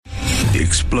The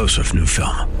explosive new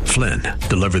film, Flynn,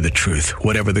 deliver the truth,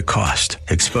 whatever the cost,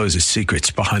 exposes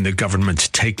secrets behind the government's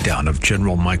takedown of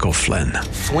General Michael Flynn.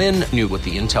 Flynn knew what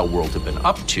the intel world had been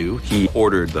up to. He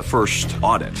ordered the first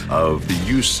audit of the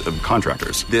use of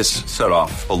contractors. This set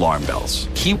off alarm bells.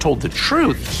 He told the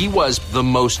truth. He was the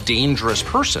most dangerous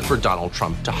person for Donald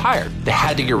Trump to hire. They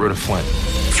had to get rid of Flynn.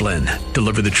 Flynn,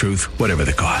 deliver the truth, whatever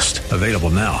the cost. Available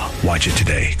now. Watch it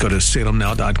today. Go to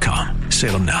salemnow.com.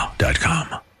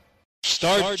 salemnow.com.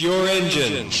 Start your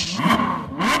engines.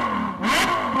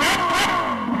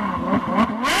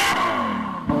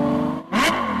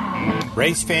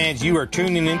 Race fans, you are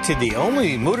tuning into the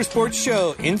only motorsports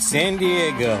show in San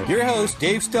Diego. Your host,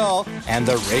 Dave Stahl, and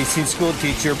the racing school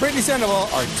teacher, Brittany Sandoval,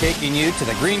 are taking you to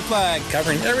the green flag,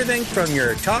 covering everything from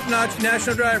your top-notch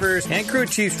national drivers and crew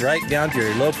chiefs right down to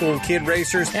your local kid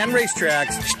racers and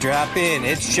racetracks. Strap in.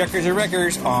 It's Checkers and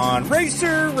Wreckers on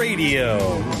Racer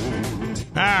Radio.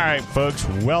 All right, folks,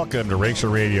 welcome to Racer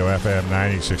Radio FM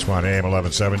 96.1 AM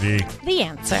 1170. The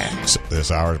Answer.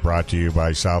 This hour is brought to you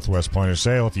by Southwest Point of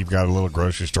Sale. If you've got a little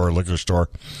grocery store, liquor store,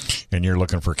 and you're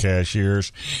looking for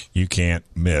cashiers, you can't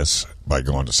miss by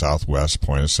going to Southwest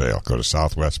Point of Sale. Go to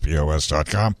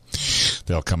southwestpos.com.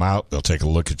 They'll come out. They'll take a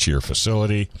look at your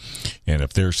facility. And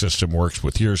if their system works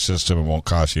with your system, it won't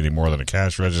cost you any more than a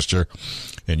cash register.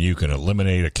 And you can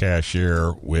eliminate a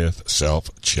cashier with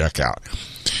self-checkout.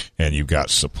 And you've got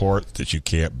support that you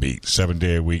can't beat.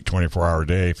 7-day a week, 24-hour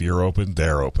day. If you're open,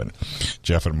 they're open.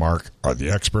 Jeff and Mark are the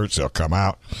experts. They'll come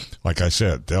out. Like I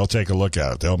said, they'll take a look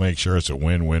at it. They'll make sure it's a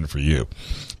win-win for you.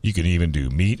 You can even do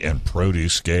meat and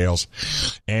produce scales,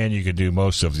 and you can do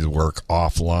most of the work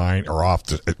offline or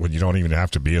when you don't even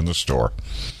have to be in the store.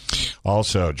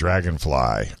 Also,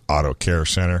 Dragonfly Auto Care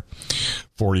Center,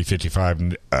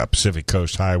 4055 Pacific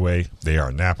Coast Highway. They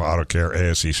are Napa Auto Care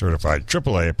ASE certified,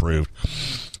 AAA approved.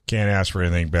 Can't ask for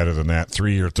anything better than that.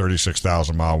 3-year,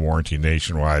 36,000-mile warranty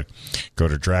nationwide. Go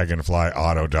to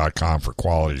dragonflyauto.com for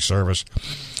quality service.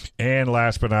 And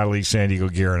last but not least, San Diego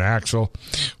Gear and Axle,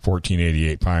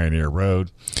 1488 Pioneer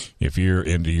Road. If you're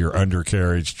into your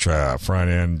undercarriage,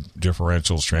 front end,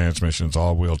 differentials, transmissions,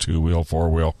 all-wheel, two-wheel,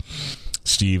 four-wheel,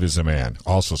 Steve is the man.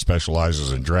 Also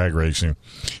specializes in drag racing,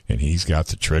 and he's got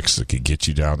the tricks that can get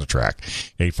you down the track.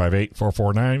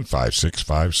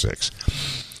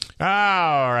 858-449-5656.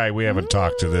 All right, we haven't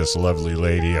talked to this lovely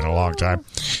lady in a long time.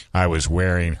 I was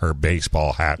wearing her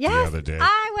baseball hat the other day.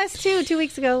 I was too, 2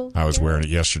 weeks ago. I was wearing it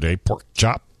yesterday, pork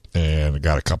chop, and I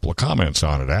got a couple of comments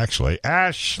on it, actually.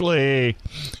 Ashley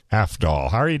Halfdoll,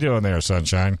 how are you doing there,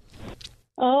 sunshine?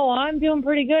 Oh, I'm doing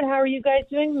pretty good. How are you guys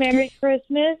doing? Merry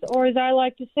Christmas, or as I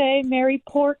like to say, Merry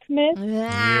Porkmas.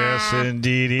 Yes,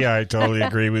 indeedy. I totally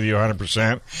agree with you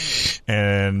 100%.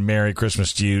 And Merry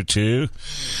Christmas to you, too.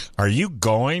 Are you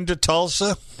going to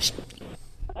Tulsa?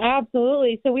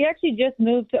 Absolutely. So we actually just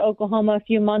moved to Oklahoma a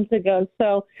few months ago.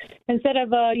 So instead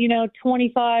of a,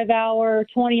 25-hour,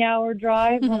 20-hour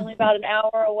drive, only about an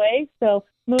hour away. So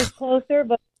moved closer,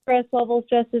 but stress level's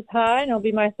just as high, and it'll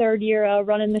be my third year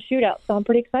running the shootout, so I'm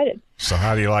pretty excited. So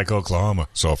how do you like Oklahoma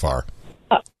so far?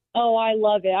 Oh, I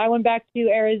love it. I went back to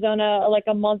Arizona like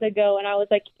a month ago, and I was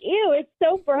like, ew, it's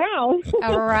so brown.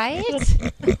 All right.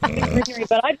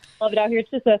 But I love it out here. It's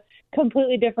just a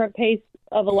completely different pace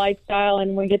of a lifestyle,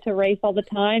 and we get to race all the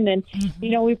time. And,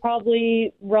 we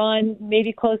probably run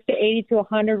maybe close to 80 to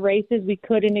 100 races we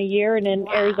could in a year, and in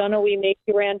Arizona we maybe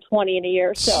ran 20 in a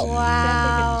year. So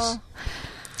wow.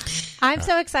 I'm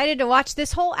so excited to watch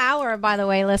this whole hour, by the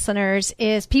way, listeners,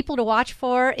 is people to watch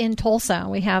for in Tulsa.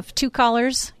 We have two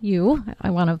callers, you,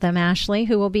 one of them, Ashley,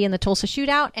 who will be in the Tulsa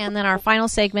Shootout, and then our final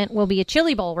segment will be a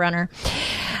Chili Bowl runner.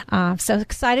 So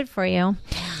excited for you.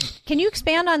 Can you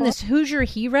expand on this Hoosier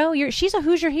Hero? She's a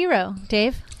Hoosier Hero,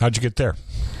 Dave. How'd you get there?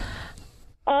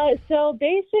 So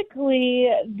basically,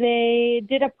 they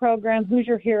did a program,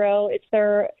 Hoosier Hero. It's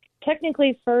their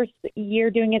technically first year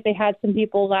doing it. They had some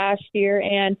people last year,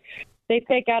 and they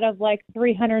pick out of like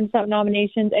 300 and something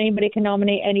nominations. Anybody can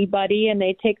nominate anybody, and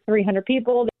they take 300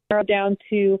 people. They narrow down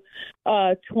to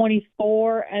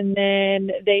 24, and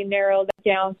then they narrow that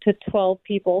down to 12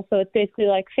 people. So it's basically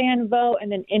like fan vote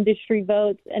and then industry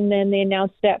votes, and then they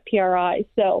announced at PRI.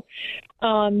 So,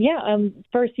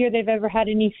 first year they've ever had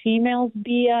any females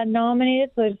be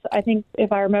nominated. So I think,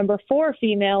 if I remember, 4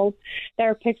 females that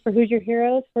were picked for Hoosier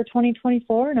Heroes for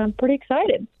 2024, and I'm pretty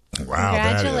excited. Wow,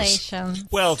 congratulations!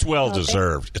 It's well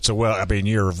deserved.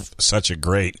 You're such a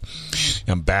great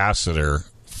ambassador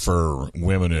for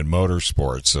women in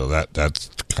motorsports, so that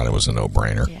kind of was a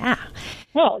no-brainer. Yeah.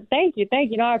 Well, thank you.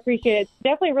 No, I appreciate it. It's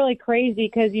definitely really crazy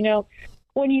because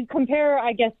when you compare,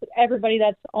 I guess, everybody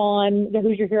that's on the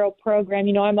Who's Your Hero program,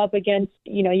 I'm up against,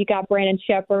 you got Brandon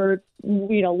Shepard,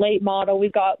 late model.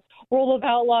 We've got World of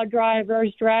Outlaw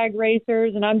drivers, drag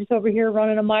racers, and I'm just over here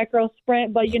running a micro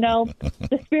sprint. But,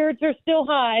 the spirits are still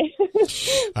high.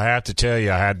 I have to tell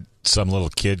you, I had some little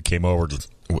kid came over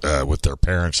with their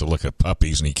parents to look at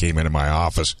puppies, and he came into my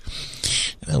office.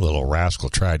 And that little rascal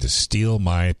tried to steal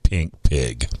my pink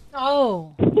pig.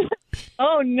 Oh.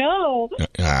 Oh, no.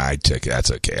 I took it.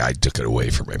 That's okay. I took it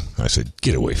away from him. I said,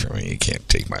 get away from me. You can't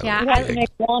take my little pig. Make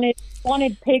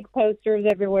wanted pig posters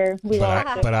everywhere.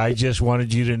 But I just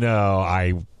wanted you to know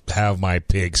I have my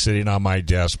pig sitting on my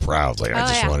desk proudly. I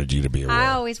just wanted you to be aware.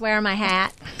 I always wear my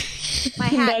hat. My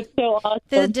hat. That's so awesome.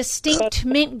 The distinct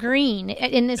mint green.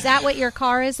 And is that what your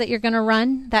car is that you're going to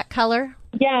run, that color?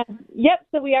 Yeah. Yep.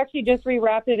 So we actually just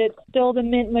rewrapped it. It's still the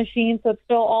mint machine, so it's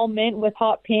still all mint with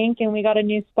hot pink, and we got a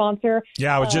new sponsor.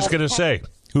 Yeah, I was just going to say,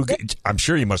 I'm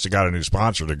sure you must have got a new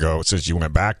sponsor to go since you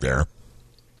went back there.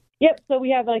 Yep. So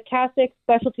we have Cassick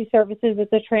Specialty Services.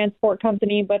 It's a transport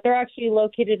company, but they're actually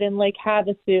located in Lake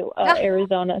Havasu,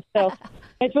 Arizona. So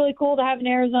it's really cool to have an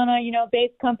Arizona,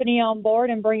 based company on board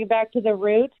and bring it back to the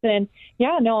roots. And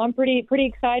I'm pretty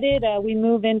excited. We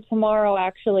move in tomorrow,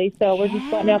 actually. So we're just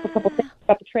buttoning up a couple things.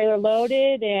 Got the trailer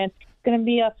loaded, and it's going to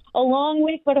be a long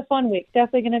week, but a fun week.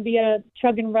 Definitely going to be a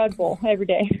chugging Red Bull every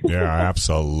day. Yeah,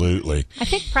 absolutely. I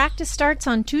think practice starts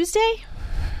on Tuesday.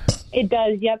 It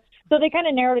does. Yep. So they kind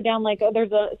of narrowed it down,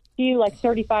 there's a few,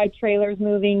 35 trailers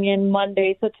moving in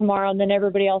Monday, so tomorrow, and then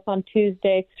everybody else on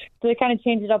Tuesday. So they kind of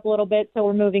changed it up a little bit, so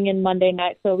we're moving in Monday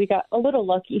night, so we got a little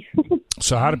lucky.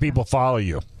 So how do people follow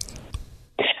you?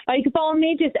 You can follow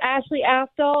me, just Ashley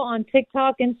Aftal on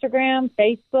TikTok, Instagram,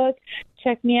 Facebook.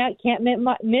 Check me out. Can't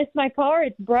miss my car.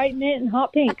 It's bright mint and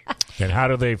hot pink. And how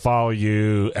do they follow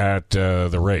you at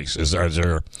the race? Is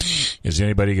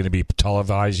anybody going to be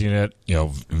televising it?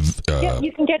 Yep,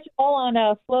 you can catch it all on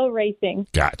Flow Racing.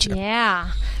 Gotcha.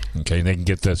 Yeah. Okay, they can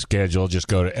get the schedule. Just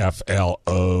go to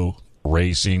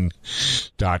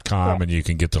FLORacing.com and you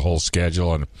can get the whole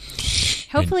schedule. And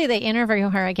hopefully they interview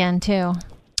her again, too.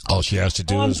 All she has to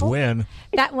do is win.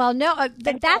 That's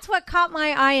what caught my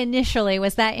eye initially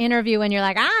was that interview when you're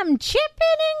like, I'm chipping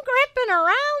and gripping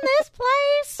around this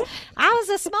place. I was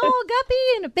a small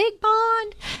guppy in a big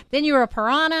pond. Then you were a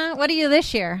piranha. What are you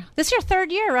this year? This is your third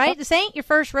year, right? This ain't your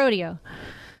first rodeo.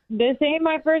 This ain't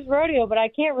my first rodeo, but I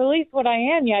can't release what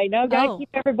I am yet. Gotta keep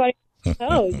everybody.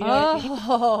 Okay. I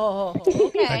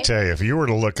tell you, if you were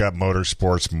to look up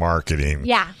motorsports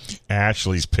marketing,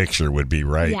 Ashley's picture would be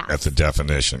right at the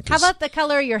definition. How about the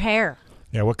color of your hair?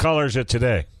 Yeah, what color is it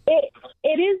today?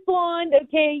 It is blonde,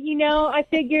 okay. I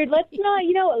figured let's not,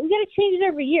 we got to change it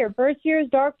every year. First year is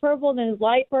dark purple, then it's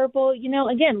light purple.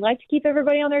 Again, like to keep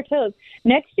everybody on their toes.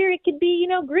 Next year it could be,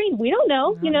 green. We don't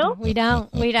know, We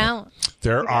don't.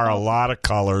 There are a lot of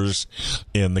colors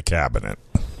in the cabinet.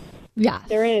 Yes.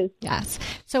 There is. Yes.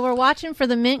 So we're watching for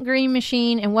the mint green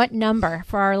machine, and what number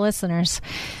for our listeners?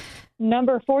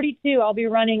 Number 42. I'll be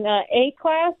running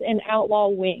A-Class and Outlaw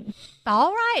Wing.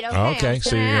 All right. Okay.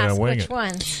 So you're going to wing which it.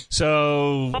 One?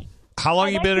 So how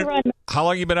long you been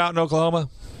out in Oklahoma?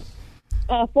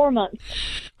 4 months.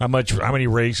 How many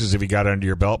races have you got under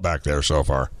your belt back there so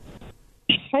far?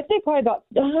 I'd say probably about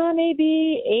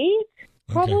maybe 8.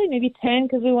 Probably maybe 10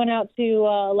 because we went out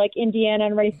to Indiana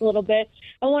and raced a little bit.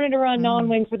 I wanted to run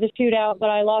non-wing for the shootout, but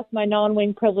I lost my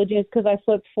non-wing privileges because I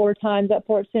flipped 4 times at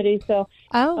Port City. So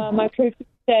my crew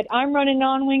said, I'm running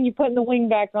non-wing, you're putting the wing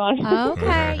back on.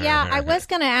 Okay, yeah. I was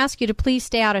going to ask you to please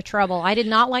stay out of trouble. I did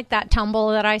not like that tumble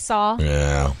that I saw.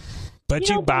 Yeah. But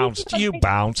you bounced. You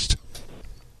bounced.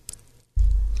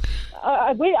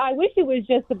 I wish it was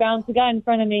just the bounce. The guy in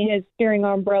front of me, his steering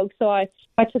arm broke, so I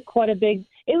took quite a big...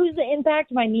 It was the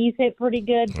impact. My knees hit pretty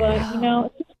good, but,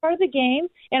 it's just part of the game,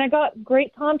 and I got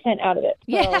great content out of it. So.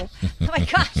 Yeah. Oh, my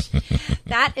gosh.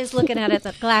 That is looking at it,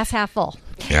 the glass half full.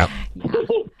 Yep.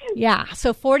 Yeah.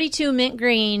 So 42 mint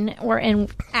green,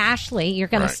 and Ashley, you're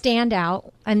going to stand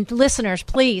out. And listeners,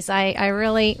 please, I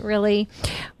really, really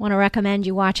want to recommend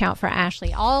you watch out for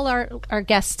Ashley. All our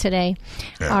guests today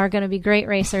are going to be great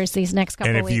racers these next couple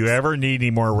of weeks. And if you ever need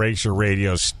any more Racer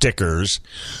Radio stickers,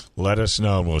 let us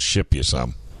know and we'll ship you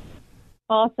some.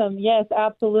 Awesome. Yes,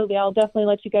 absolutely. I'll definitely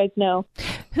let you guys know.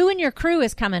 Who in your crew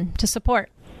is coming to support?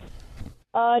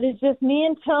 It is just me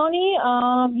and Tony.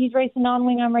 He's racing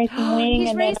non-wing. I'm racing wing.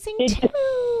 He's racing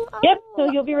too. Yep,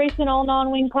 so you'll be racing all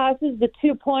non-wing classes. The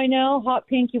 2.0, hot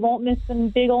pink, you won't miss the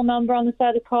big old number on the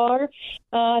side of the car.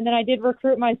 And then I did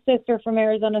recruit my sister from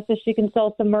Arizona so she can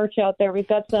sell some merch out there. We've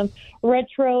got some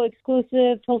retro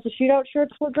exclusive Tulsa Shootout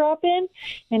shirts we're dropping,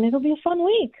 and it'll be a fun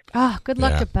week. Oh, good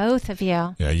luck to both of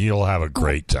you. Yeah, you'll have a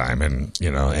great time. And,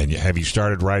 and have you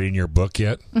started writing your book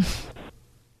yet?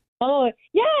 Oh,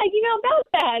 yeah, about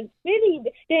that. Maybe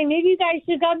you guys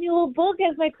should have got me a little book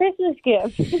as my Christmas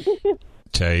gift.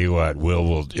 Tell you what,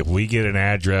 we'll if we get an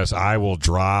address, I will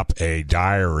drop a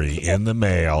diary in the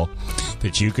mail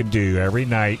that you can do every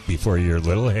night before your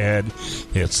little head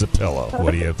hits the pillow.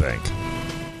 What do you think?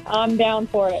 I'm down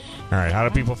for it. All right, how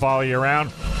do people follow you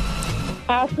around?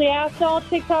 Ashley Astall,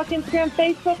 TikTok, Instagram,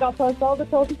 Facebook. I'll post all the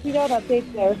Tulsa Shootout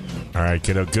updates there. All right,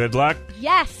 kiddo, good luck.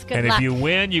 Yes, good luck. And if you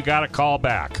win, you got to call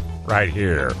back right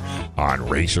here on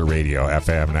Racer Radio,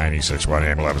 FM 96.1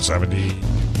 AM 1170.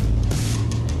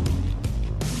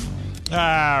 All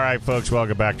right, folks,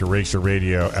 welcome back to Racer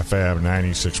Radio, FM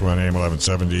 96.1 AM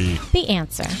 1170. The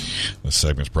Answer. This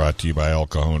segment's brought to you by El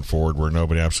Cajon Ford, where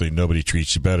absolutely nobody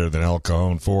treats you better than El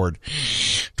Cajon Ford.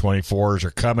 24s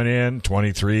are coming in,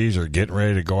 23s are getting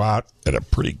ready to go out at a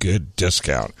pretty good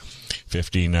discount.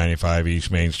 1595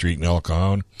 East Main Street in El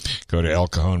Cajon. Go to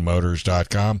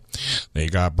elcajonmotors.com. They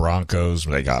got Broncos,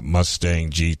 they got Mustang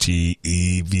GT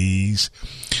EVs,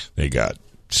 they got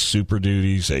Super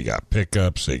Duties, they got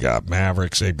pickups, they got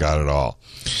Mavericks, they've got it all.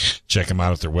 Check them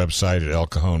out at their website at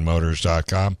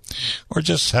elcajonmotors.com, or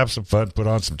just have some fun, put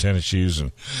on some tennis shoes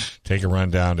and take a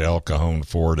run down to El Cajon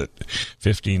Ford at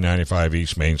 1595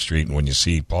 East Main Street. And when you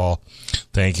see Paul,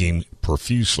 thank him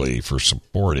profusely for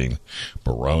supporting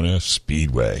Verona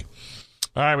Speedway.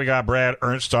 All right, we got Brad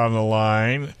Ernst on the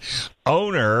line,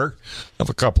 owner of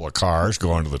a couple of cars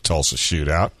going to the Tulsa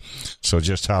Shootout. So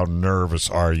just how nervous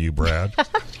are you, Brad? This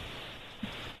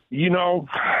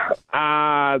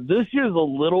year's a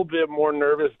little bit more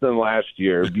nervous than last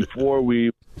year. Before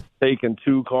we taken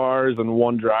 2 cars and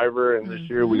 1 driver, and this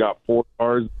year we got 4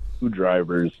 cars, 2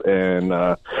 drivers,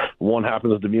 and one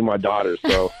happens to be my daughter.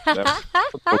 So that's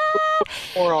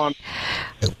more on.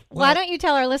 Why don't you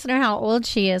tell our listener how old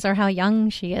she is or how young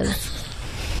she is?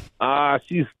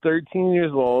 She's 13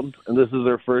 years old, and this is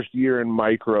her first year in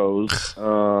micros.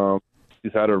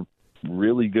 She's had a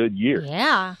really good year.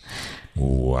 Yeah.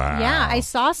 Wow. Yeah, I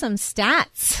saw some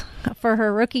stats for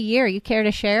her rookie year. You care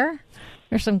to share?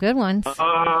 There's some good ones.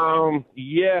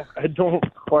 Yeah, I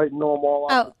don't quite know them all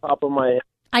off the top of my head.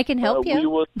 I can help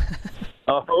you.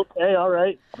 Okay, all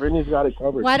right. Brittany's got it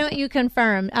covered. Why don't you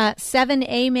confirm? 7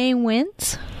 A-main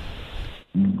wins?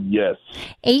 Yes.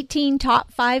 18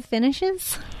 top 5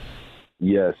 finishes?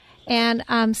 Yes. And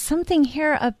something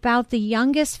here about the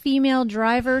youngest female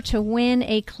driver to win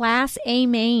a Class A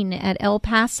main at El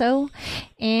Paso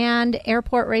and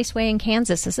Airport Raceway in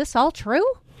Kansas. Is this all true?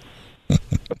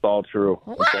 It's all true.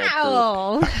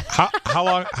 Wow.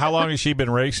 How long has she been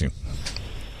racing?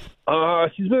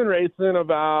 She's been racing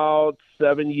about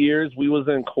 7 years. We was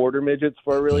in quarter midgets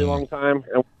for a really long time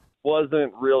and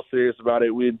wasn't real serious about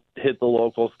it. We'd hit the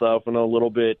local stuff and a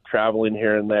little bit traveling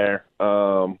here and there.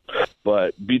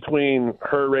 But between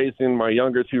her racing, my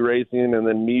younger 2 racing, and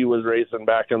then me was racing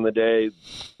back in the day,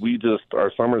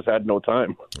 our summers had no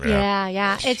time.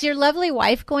 Yeah. Is your lovely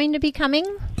wife going to be coming?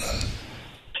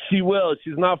 She will.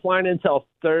 She's not flying until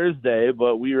Thursday,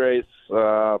 but we race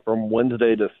from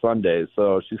Wednesday to Sunday.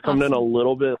 So she's coming in a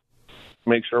little bit,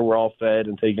 make sure we're all fed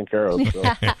and taken care of. So,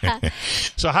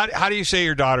 so how do you say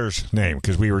your daughter's name?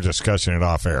 Because we were discussing it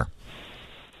off air.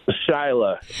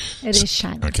 Shyla. It is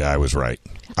Shyla. Okay, I was right.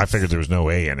 I figured there was no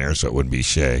A in there, so it wouldn't be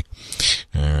Shay.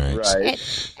 All right.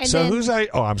 Right. And so then,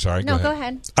 I'm sorry. No, go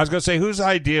ahead. I was going to say, whose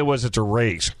idea was it to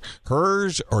race?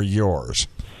 Hers or yours?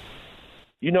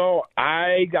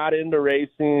 I got into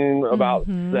racing about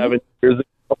 7 years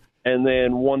ago, and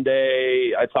then one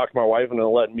day I talked to my wife into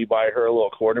letting me buy her a little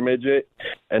quarter midget,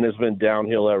 and it's been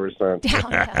downhill ever since.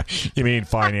 You mean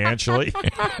financially?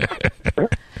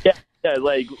 Yeah,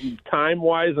 like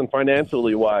time-wise and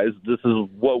financially-wise, this is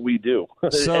what we do.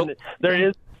 So, and there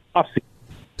is off-season.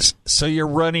 So you're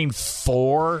running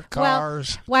 4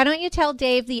 cars? Well, why don't you tell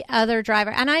Dave the other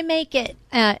driver? And I make it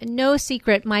no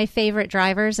secret my favorite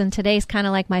drivers, and today's kind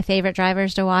of like my favorite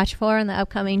drivers to watch for in the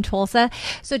upcoming Tulsa.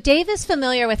 So Dave is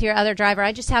familiar with your other driver.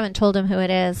 I just haven't told him who it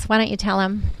is. Why don't you tell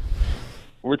him?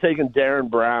 We're taking Darren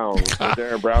Brown.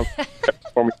 Darren Brown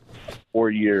for me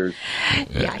 4 years.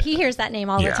 Yeah, he hears that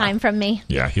name all the time from me.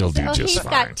 Yeah, he'll do just he's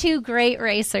fine. Got 2 great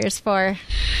racers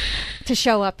to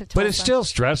show up at Tulsa. But it's still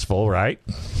stressful, right?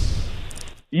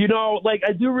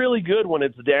 I do really good when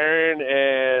it's Darren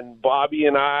and Bobby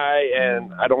and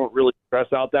I don't really stress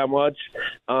out that much.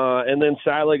 And then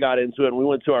Shyla got into it, and we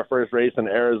went to our first race in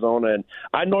Arizona. And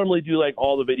I normally do like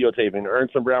all the videotaping.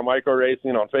 Ernst and Brown Micro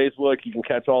Racing on Facebook. You can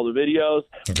catch all the videos.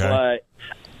 Okay. But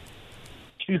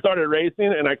she started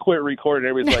racing, and I quit recording.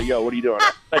 Everybody's like, "Yo, what are you doing?"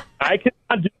 Like, I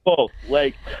cannot do both.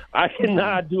 Like, I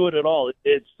cannot do it at all.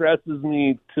 It stresses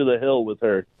me to the hill with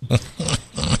her.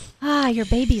 Your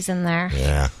baby's in there.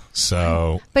 Yeah.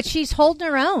 So. But she's holding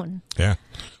her own. Yeah.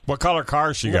 What color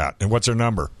car she got, and what's her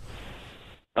number?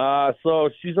 So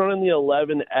she's running the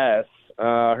 11S.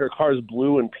 Her car's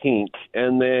blue and pink.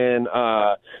 And then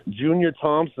Junior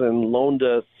Thompson loaned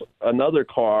us another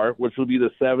car, which will be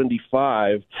the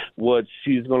 75, which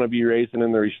she's going to be racing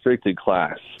in the restricted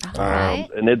class. Right.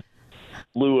 And it's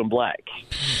blue and black.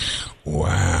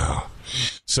 Wow.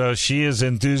 So she is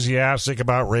enthusiastic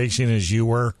about racing as you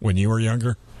were when you were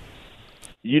younger?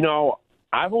 You know,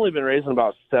 I've only been racing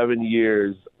about 7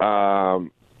 years.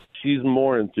 She's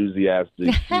more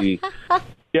enthusiastic. She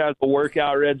has a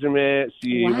workout regimen.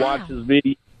 She watches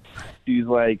videos.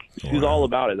 She's all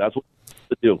about it. That's what she wants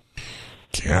to do.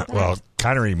 Yeah, well,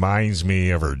 kind of reminds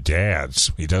me of her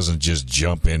dad's. He doesn't just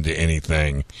jump into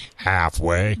anything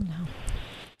halfway.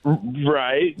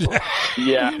 Right.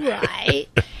 Yeah. Right.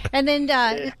 And then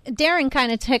Darren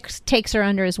kind of takes her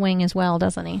under his wing as well,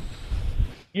 doesn't he?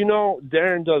 You know,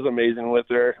 Darren does amazing with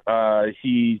her.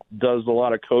 He does a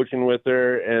lot of coaching with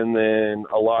her, and then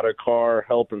a lot of car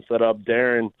help and set up.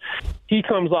 Darren, he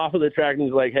comes off of the track and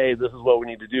he's like, "Hey, this is what we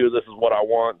need to do. This is what I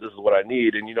want. This is what I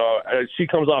need." And, you know, she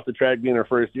comes off the track being her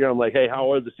first year. I'm like, "Hey,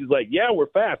 how is it?" She's like, "Yeah, we're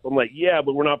fast." I'm like, "Yeah,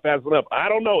 but we're not fast enough." I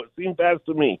don't know. It seemed fast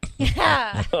to me.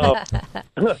 Yeah.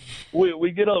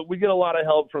 We get a lot of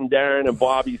help from Darren and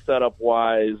Bobby setup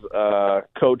wise,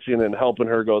 coaching and helping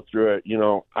her go through it. You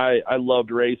know, I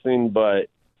loved racing, but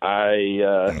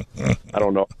I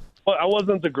don't know. I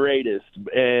wasn't the greatest,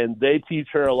 and they teach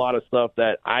her a lot of stuff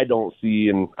that I don't see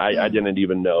and I didn't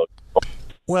even know.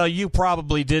 Well, you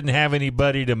probably didn't have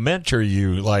anybody to mentor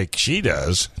you like she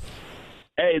does.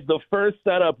 Hey, the first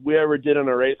setup we ever did in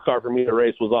a race car for me to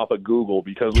race was off of Google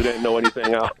because we didn't know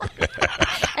anything else.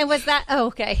 And was that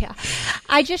okay? Yeah.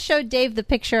 I just showed Dave the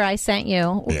picture I sent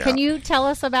you. Yeah. Can you tell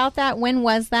us about that? When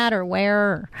was that, or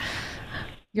where?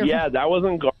 Yeah, that was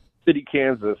in Garden City,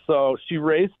 Kansas. So she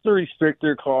raced the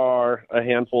restrictor car a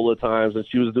handful of times, and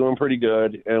she was doing pretty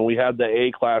good. And we had the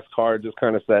A-class car just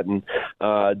kind of setting.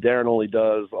 Darren only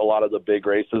does a lot of the big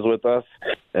races with us.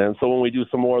 And so when we do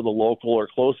some more of the local or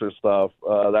closer stuff,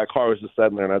 that car was just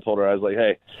sitting there. And I told her, I was like,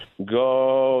 "Hey,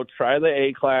 go try the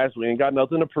A-class. We ain't got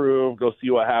nothing to prove. Go see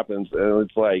what happens." And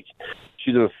it's like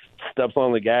she just steps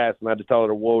on the gas, and I had to tell her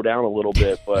to whoa down a little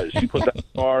bit. But she put that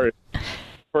car in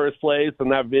first place,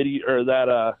 and that video or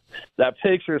that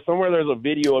picture somewhere, there's a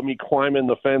video of me climbing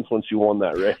the fence when she won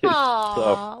that race. Oh,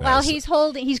 so, well,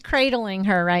 he's cradling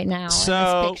her right now in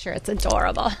this picture. It's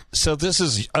adorable. So this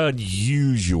is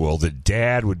unusual that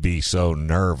Dad would be so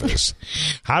nervous.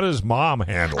 How does Mom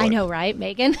handle it? I know, right,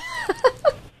 Megan?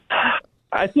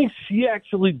 I think she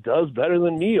actually does better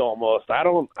than me almost. I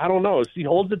don't know. She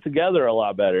holds it together a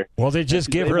lot better. Well, they just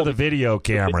give her the video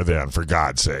camera then, for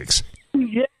God's sakes.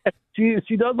 Yeah.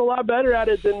 She does a lot better at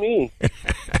it than me.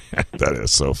 That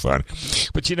is so fun.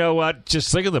 But you know what?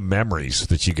 Just think of the memories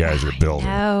that you guys are building.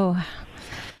 Oh,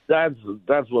 that's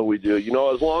what we do. You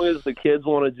know, as long as the kids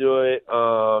want to do it,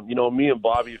 you know, me and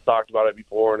Bobby have talked about it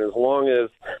before, and as long as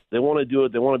they want to do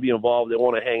it, they want to be involved, they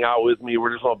want to hang out with me,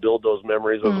 we're just going to build those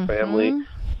memories as a family.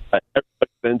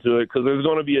 Everybody's into it, because there's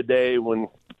going to be a day when,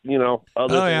 you know,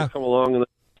 other things come along and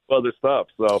other stuff.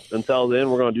 So until then,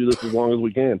 we're going to do this as long as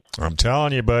we can. I'm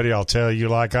telling you, buddy, I'll tell you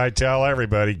like I tell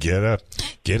everybody, get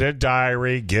a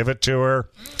diary, give it to her.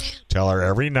 Tell her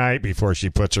every night before she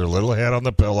puts her little head on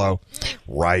the pillow,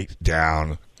 write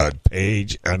down a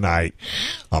page a night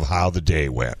of how the day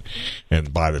went.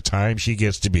 And by the time she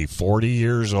gets to be 40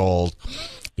 years old,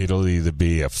 it'll either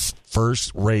be a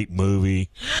first-rate movie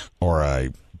or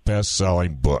a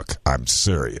best-selling book. I'm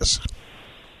serious.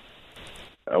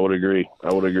 I would agree.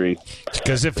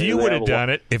 Because if you would have done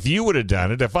it, if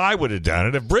I would have done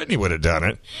it, if Brittany would have done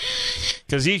it,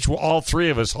 because all three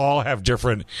of us all have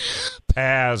different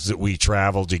paths that we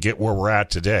travel to get where we're at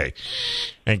today.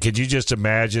 And could you just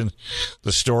imagine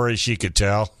the story she could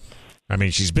tell? I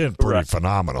mean, she's been pretty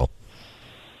phenomenal.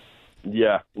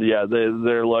 Yeah,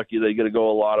 they're lucky. They get to go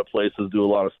a lot of places, do a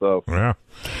lot of stuff. Yeah.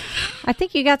 I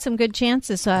think you got some good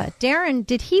chances. Darren,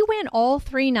 did he win all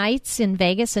 3 nights in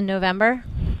Vegas in November?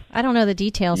 I don't know the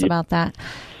details about that.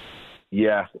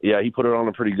 Yeah, he put it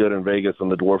on pretty good in Vegas in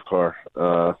the dwarf car.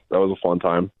 That was a fun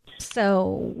time.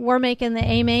 So we're making the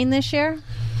A-Main this year?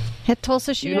 At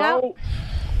Tulsa Shootout? You know,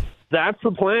 That's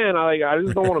the plan. I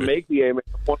just don't want to make the AMA.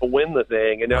 I want to win the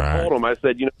thing. And I told him, I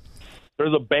said,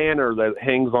 there's a banner that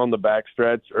hangs on the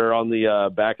backstretch or on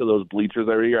the back of those bleachers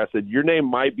every year. I said, your name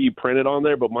might be printed on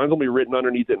there, but mine's going to be written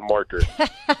underneath it in marker.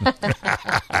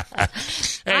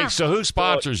 Hey, so who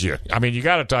sponsors you? I mean, you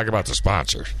got to talk about the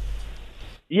sponsors.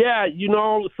 Yeah,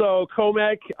 so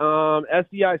Comec,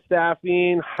 SDI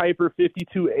Staffing, Hyper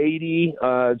 5280,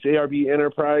 JRB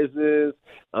Enterprises,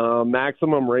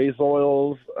 Maximum Race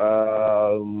Oils,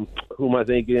 who am I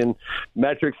thinking?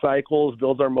 Metric Cycles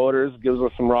builds our motors, gives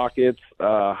us some rockets.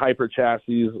 Hyper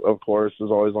Chassis, of course, is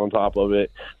always on top of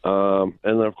it. And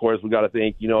then, of course, we got to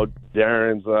thank,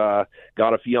 Darren's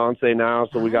got a fiance now,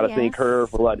 so we got to thank her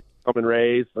for letting come and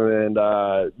race, and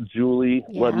Julie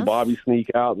letting Bobby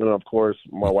sneak out, and then, of course,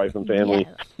 my wife and family.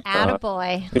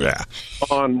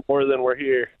 Attaboy. On more than we're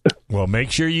here. Well,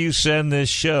 make sure you send this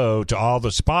show to all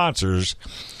the sponsors,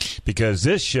 because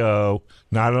this show,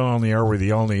 not only are we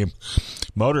the only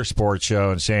motorsports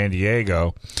show in San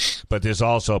Diego, but there's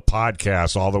also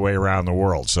podcasts all the way around the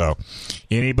world. So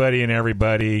anybody and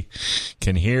everybody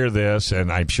can hear this,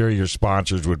 and I'm sure your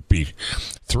sponsors would be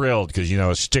thrilled because,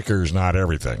 a sticker's not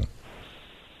everything.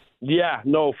 Yeah,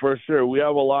 no, for sure. We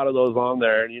have a lot of those on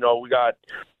there. And, we got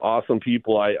awesome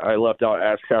people. I left out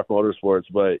Ashcraft Motorsports,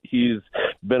 but he's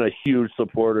been a huge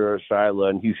supporter of Shyla,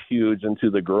 and he's huge into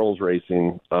the girls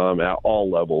racing at all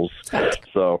levels.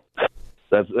 So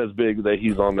that's big that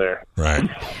he's on there. Right.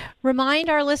 Remind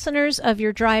our listeners of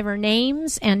your driver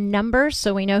names and numbers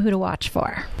so we know who to watch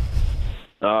for.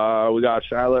 We got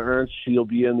Shyla Ernst. She'll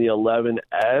be in the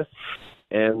 11S.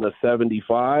 And the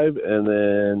 75, and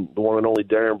then the one and only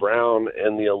Darren Brown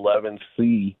in the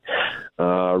 11C,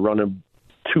 running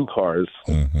 2 cars.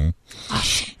 Mm-hmm.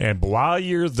 And while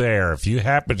you're there, if you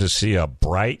happen to see a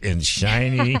bright and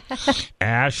shiny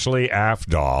Ashley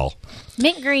Afdahl,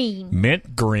 mint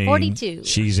green, 42.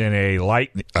 She's in a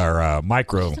light or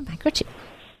micro.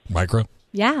 Micro.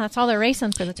 Yeah, that's all they're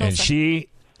racing for the Tulsa. And she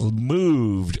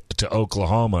moved to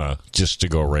Oklahoma just to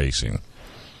go racing.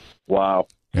 Wow.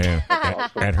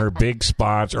 And her big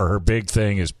sponsor, or her big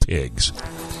thing, is pigs.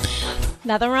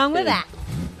 Nothing wrong with that.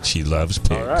 She loves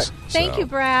pigs. All right. Thank you,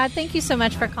 Brad. Thank you so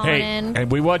much for calling in. And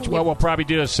what we'll probably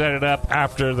do is set it up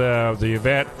after the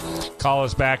event. Call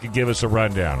us back and give us a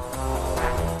rundown.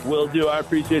 Will do. I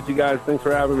appreciate you guys. Thanks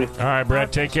for having me. All right,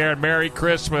 Brad. Take care, and Merry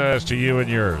Christmas to you and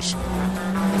yours.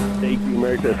 Thank you.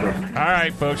 Merry Christmas. All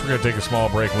right, folks. We're going to take a small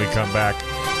break when we come back.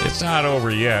 It's not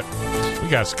over yet. We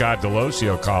got Scott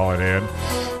Delosio calling in,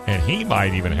 and he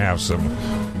might even have some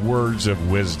words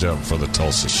of wisdom for the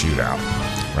Tulsa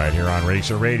Shootout. Right here on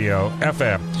Racer Radio,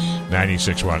 FM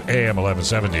 96.1, AM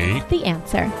 1170. The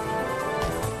Answer.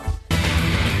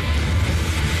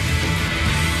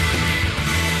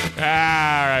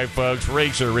 All right, folks.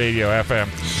 Racer Radio, FM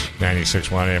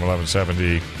 96.1, AM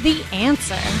 1170. The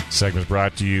Answer. Segment's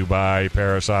brought to you by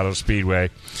Paris Auto Speedway.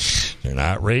 They're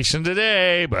not racing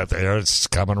today, but it's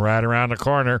coming right around the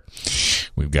corner.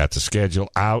 We've got the schedule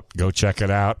out. Go check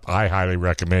it out. I highly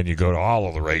recommend you go to all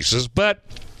of the races, but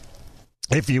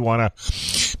if you want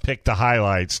to pick the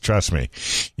highlights, trust me,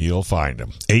 you'll find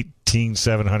them.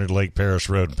 18700 Lake Paris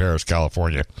Road in Paris,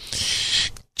 California.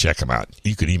 Check them out.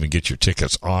 You can even get your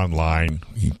tickets online.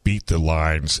 You beat the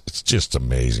lines. It's just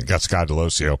amazing. Got Scott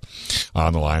Delosio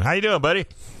on the line. How you doing, buddy?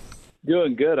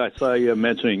 Doing good. I saw you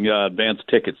mentioning advanced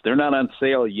tickets. They're not on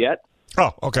sale yet.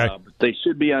 Oh, okay. But they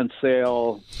should be on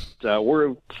sale.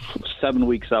 We're 7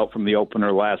 weeks out from the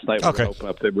opener. Last night we opened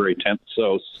up February 10th.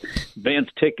 So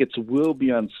advanced tickets will be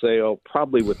on sale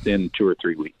probably within 2 or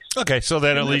 3 weeks. Okay, so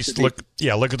then at least look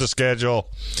at the schedule,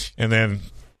 and then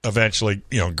eventually,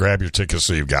 grab your tickets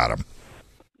so you've got them.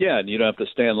 Yeah, and you don't have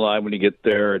to stand in line when you get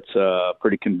there. It's a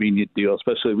pretty convenient deal,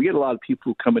 especially we get a lot of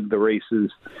people who come into the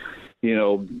races.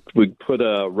 We put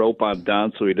a rope on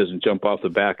Don so he doesn't jump off the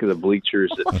back of the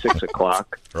bleachers at 6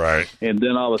 o'clock. Right. And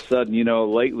then all of a sudden,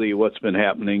 lately what's been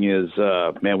happening is,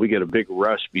 we get a big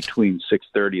rush between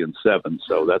 6:30 and 7.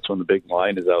 So that's when the big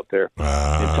line is out there.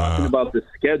 And talking about the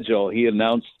schedule, he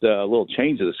announced a little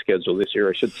change of the schedule this year,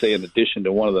 I should say, in addition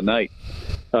to one of the night.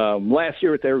 Last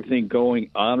year with everything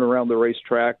going on around the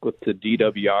racetrack with the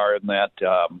DWR and that,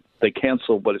 they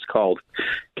canceled what is called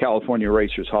California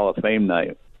Racers Hall of Fame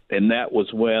night. And that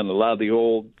was when a lot of the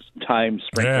old-time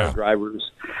sprint car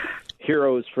drivers,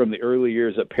 heroes from the early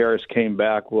years at Paris came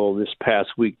back. Well, this past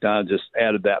week, Don just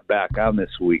added that back on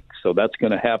this week. So that's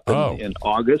going to happen in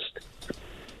August.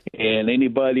 And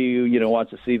anybody who,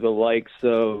 wants to see the likes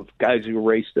of guys who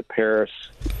raced at Paris,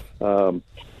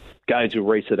 guys who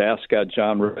race at Ascot,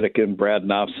 John Reddick and Brad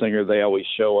Knopfsinger, they always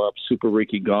show up. Super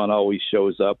Ricky Gahn always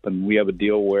shows up. And we have a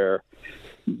deal where,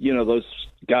 those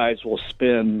guys will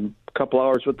spend a couple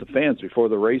hours with the fans before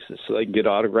the races so they can get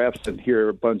autographs and hear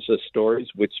a bunch of stories,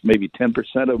 which maybe 10%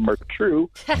 of them are true,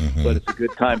 but it's a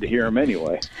good time to hear them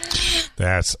anyway.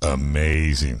 That's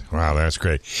amazing. Wow, that's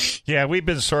great. Yeah, we've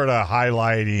been sort of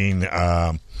highlighting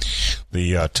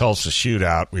the Tulsa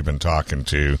shootout we've been talking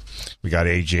to. We got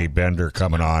A.J. Bender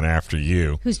coming on after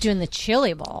you. Who's doing the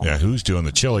Chili Bowl. Yeah, who's doing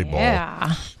the Chili Bowl.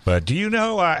 Yeah. But do you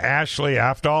know Ashley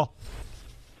Afdahl?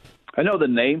 I know the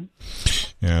name.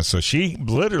 Yeah, so she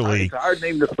literally... It's a hard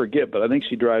name to forget, but I think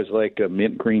she drives like a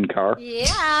mint green car.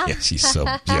 Yeah.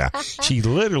 Yeah, she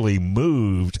literally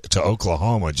moved to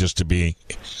Oklahoma just to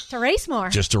race more.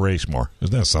 Just to race more.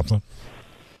 Isn't that something?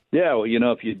 Yeah, well,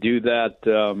 if you do that,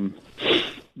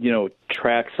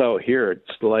 tracks out here,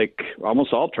 it's like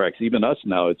almost all tracks, even us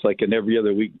now, it's like an every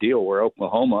other week deal where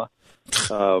Oklahoma,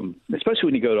 especially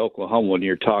when you go to Oklahoma, when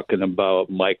you're talking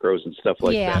about micros and stuff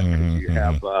like that. Mm-hmm. You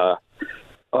have, the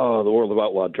World of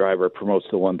Outlaw Driver promotes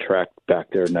the one track back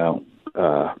there now.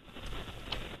 Can't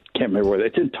remember where.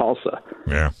 It's in Tulsa.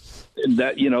 Yeah.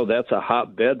 That that's a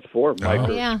hotbed for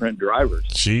micro sprint drivers.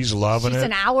 She's loving it. She's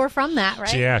an hour from that,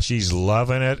 right? Yeah, she's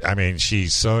loving it. I mean,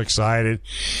 she's so excited,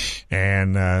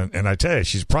 and I tell you,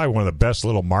 she's probably one of the best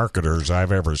little marketers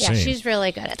I've ever seen. Yeah, she's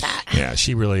really good at that. Yeah,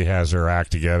 she really has her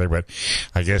act together. But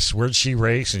I guess where'd she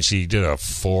race? And she did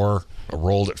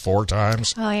rolled it 4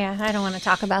 times. Oh yeah, I don't want to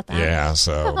talk about that. Yeah,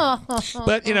 so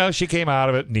but she came out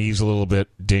of it, knees a little bit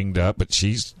dinged up, but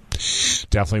she's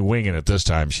definitely winging it this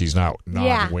time. She's not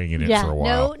non-winging it for a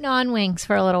while. No non-wings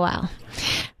for a little while.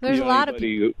 There's a lot of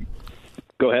people.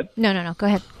 Go ahead. No. Go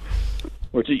ahead.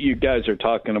 You guys are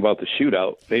talking about the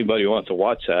shootout. If anybody wants to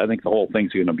watch that, I think the whole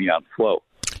thing's going to be on Flow.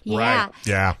 Yeah. Right.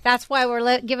 Yeah. That's why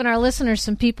we're giving our listeners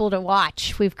some people to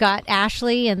watch. We've got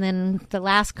Ashley, and then the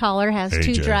last caller has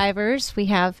AJ. 2 drivers. We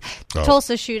have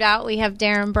Tulsa Shootout. We have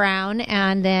Darren Brown,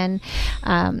 and then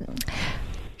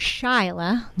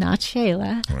Shyla, not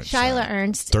Shayla. Right, Shyla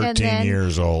Ernst. 13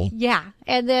 years old. Yeah.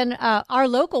 And then our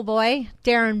local boy,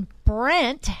 Darren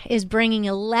Brent, is bringing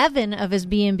 11 of his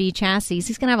B&B chassis.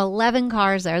 He's going to have 11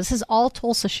 cars there. This is all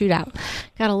Tulsa Shootout.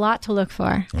 Got a lot to look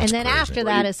for. That's and then crazy. after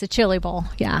that is the Chili Bowl.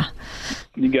 Yeah.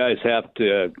 You guys have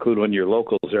to include one of your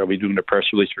locals there. I'll be doing a press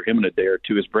release for him in a day or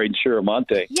two. Is Braden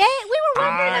Chiramonte. Yeah, we were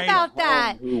wondering about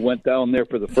that. Who went down there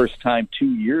for the first time 2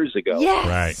 years ago. Yes.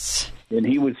 Right. And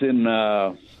he was in,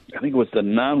 I think it was the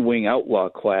non-wing outlaw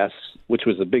class, which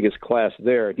was the biggest class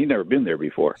there. He'd never been there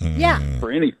before. Yeah.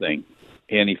 For anything.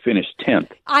 And he finished 10th.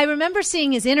 I remember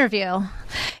seeing his interview.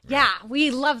 Yeah,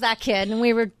 we love that kid. And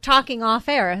we were talking off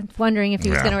air, wondering if he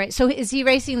was going to race. So is he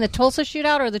racing the Tulsa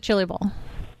Shootout or the Chili Bowl?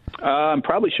 I'm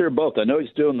probably sure both. I know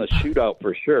he's doing the shootout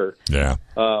for sure. Yeah.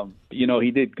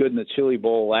 He did good in the Chili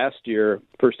Bowl last year,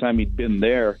 first time he'd been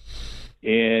there.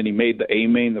 And he made the A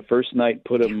main the first night,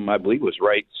 put him, I believe, was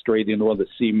right straight into one of the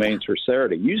C mains for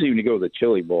Saturday. Usually when you go to the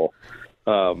Chili Bowl,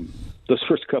 those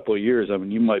first couple of years, I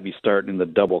mean, you might be starting in the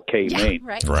double K main.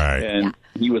 Right. And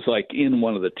he was like in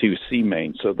one of the 2 C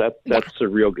mains. So that's a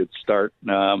real good start.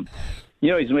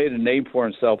 He's made a name for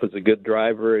himself as a good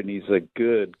driver, and he's a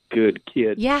good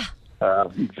kid. Yeah.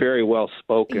 Very well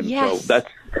spoken. Yes. So that's,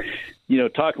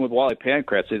 talking with Wally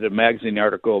Pancratz, I did a magazine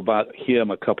article about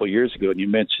him a couple of years ago, and you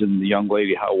mentioned the young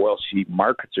lady, how well she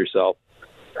markets herself.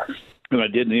 And I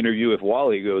did an interview with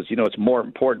Wally. He goes, it's more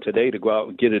important today to go out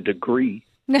and get a degree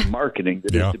in marketing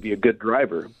than it is to be a good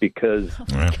driver, because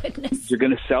you're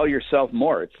going to sell yourself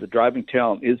more. It's the driving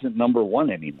talent isn't number 1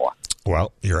 anymore.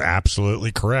 Well, you're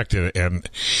absolutely correct, and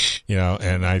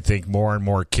I think more and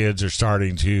more kids are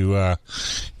starting to,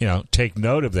 take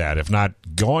note of that. If not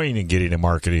going and getting a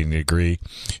marketing degree,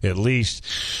 at least,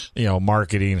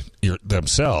 marketing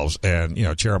themselves. And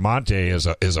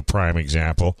Chiramonte is a prime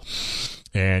example.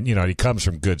 And, he comes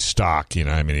from good stock.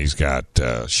 He's got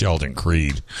Sheldon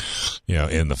Creed,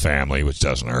 in the family, which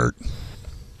doesn't hurt.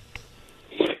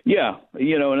 Yeah,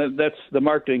 and that's the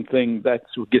marketing thing.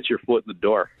 That's what gets your foot in the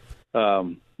door.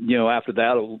 After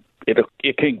that,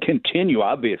 it can continue,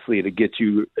 obviously, to get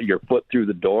your foot through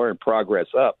the door and progress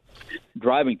up.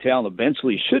 Driving talent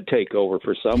eventually should take over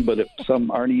for some, but if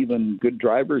some aren't even good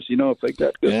drivers, if they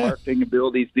got good marketing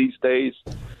abilities these days,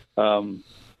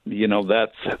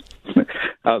 that's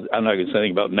I'm not going to say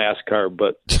anything about NASCAR,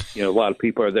 but a lot of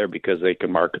people are there because they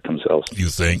can market themselves. You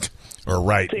think? Or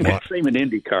write same in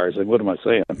Indy cars. Like, what am I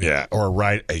saying? Yeah, or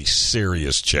write a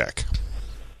serious check.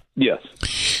 Yes.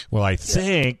 Well, I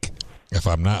think, if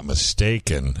I'm not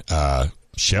mistaken,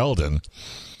 Sheldon,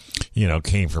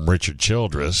 came from Richard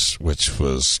Childress, which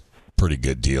was pretty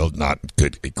good deal, not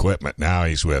good equipment. Now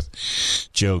he's with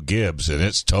Joe Gibbs, and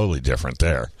it's totally different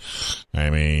there.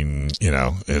 I mean,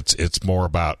 it's more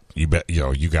about you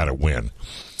got to win.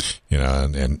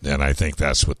 And I think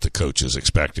that's what the coach is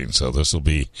expecting. So this will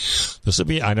be.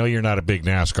 I know you're not a big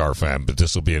NASCAR fan, but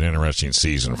this will be an interesting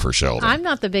season for Sheldon. I'm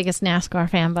not the biggest NASCAR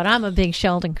fan, but I'm a big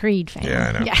Sheldon Creed fan. Yeah,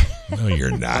 I know. Yeah. No,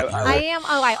 you're not. I am.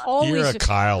 Oh, I always. You're a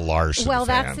Kyle Larson Well,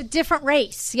 fan. that's a different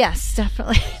race. Yes,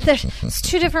 definitely. There's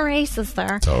two different races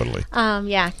there. Totally.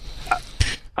 Yeah.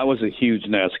 I was a huge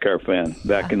NASCAR fan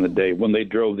back in the day when they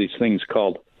drove these things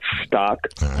called stock.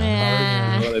 You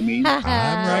know what I mean?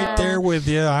 I'm right there with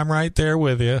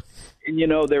you. And,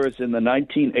 there was in the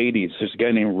 1980s, there's a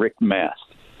guy named Rick Mast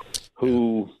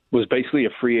who was basically a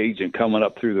free agent coming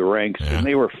up through the ranks, and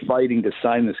they were fighting to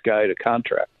sign this guy to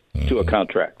a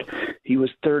contract. He was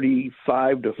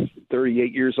 35 to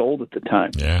 38 years old at the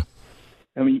time. Yeah.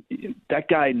 I mean, that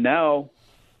guy now,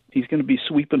 he's going to be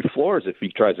sweeping floors if he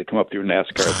tries to come up through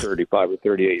NASCAR at 35 or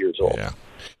 38 years old. Yeah.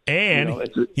 And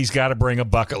he's got to bring a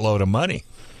bucket load of money.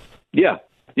 Yeah,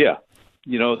 yeah.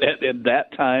 At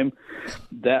that time,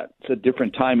 that's a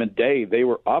different time and day. They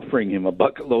were offering him a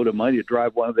bucket load of money to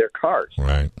drive one of their cars.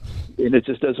 Right. And it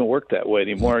just doesn't work that way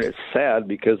anymore. And it's sad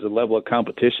because the level of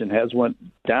competition has went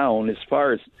down as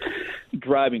far as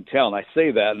driving talent. I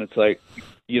say that, and it's like,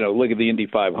 look at the Indy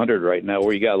 500 right now,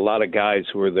 where you got a lot of guys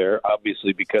who are there,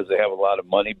 obviously because they have a lot of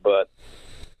money. But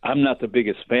I'm not the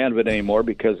biggest fan of it anymore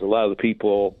because a lot of the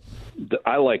people that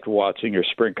I like watching are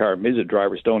sprint car midget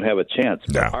drivers don't have a chance.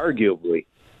 No. But arguably,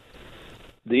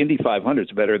 the Indy 500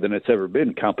 is better than it's ever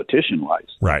been competition-wise.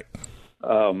 Right.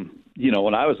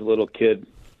 When I was a little kid,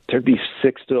 there'd be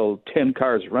 6 to 10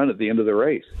 cars run at the end of the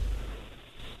race.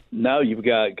 Now you've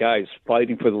got guys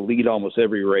fighting for the lead almost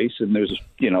every race, and there's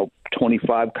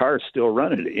 25 cars still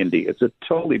running at Indy. It's a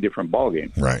totally different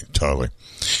ballgame. Right, totally.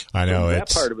 I know that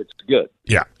part of it's good.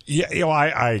 Yeah,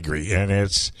 I agree,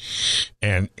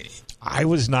 and I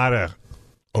was not a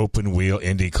open wheel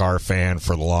IndyCar fan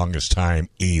for the longest time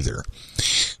either,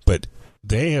 but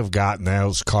they have gotten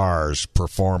those cars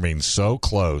performing so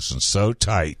close and so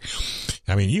tight.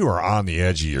 I mean, you are on the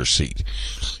edge of your seat,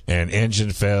 and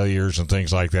engine failures and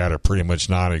things like that are pretty much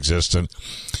non-existent,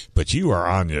 but you are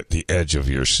on the edge of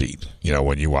your seat,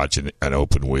 when you watch an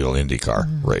open wheel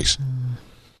IndyCar race.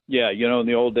 Yeah, in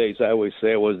the old days, I always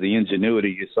say it was the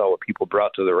ingenuity you saw what people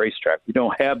brought to the racetrack. You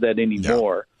don't have that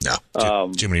anymore. No.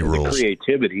 Too many rules. The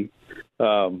creativity.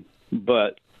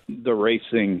 But the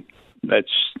racing,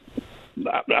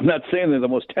 I'm not saying they're the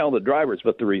most talented drivers,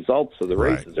 but the results of the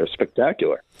races are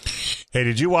spectacular. Hey,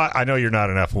 did you watch? I know you're not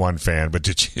an F1 fan, but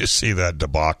did you see that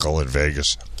debacle in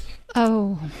Vegas?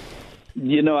 Oh.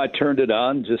 I turned it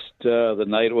on just the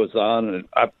night it was on,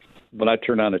 and when I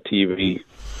turn on a TV,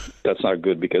 that's not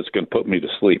good because it's going to put me to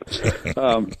sleep.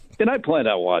 And I planned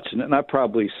on watching it, and I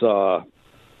probably saw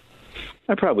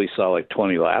like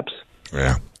 20 laps.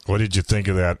 Yeah. What did you think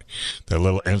of that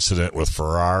little incident with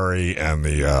Ferrari and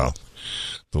the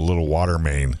little water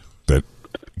main that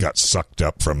got sucked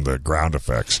up from the ground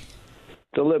effects?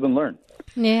 To live and learn.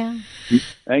 Yeah.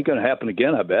 Ain't going to happen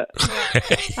again, I bet.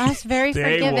 That's very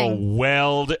forgiving. They will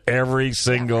weld every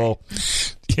single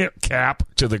cap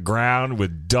to the ground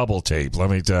with double tape, let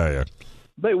me tell you.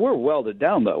 They were welded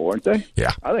down, though, weren't they?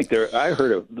 Yeah. I think I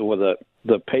heard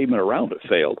the pavement around it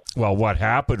failed. Well, what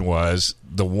happened was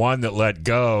the one that let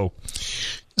go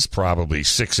is probably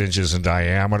 6 inches in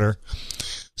diameter.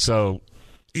 So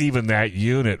even that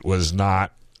unit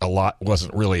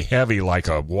wasn't really heavy like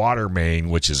a water main,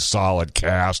 which is solid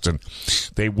cast, and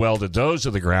they welded those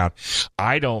to the ground.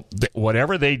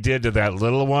 Whatever they did to that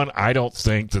little one, I don't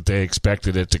think that they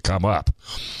expected it to come up.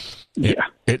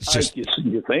 It's just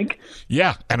you think?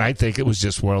 Yeah, and I think it was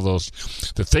just one of those.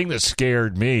 The thing that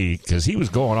scared me, because he was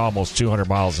going almost 200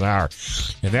 miles an hour,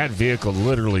 and that vehicle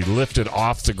literally lifted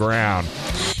off the ground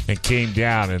and came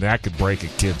down, and that could break a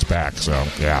kid's back. So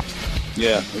yeah.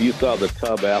 Yeah, you saw the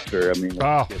tub after. I mean,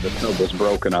 the tub was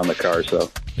broken on the car. So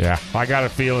yeah, I got a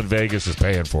feeling Vegas is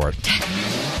paying for it.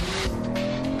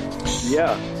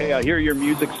 Yeah. Hey, I hear your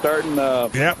music starting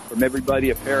from everybody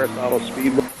at Paris Auto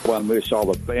Speedway. I want to wish all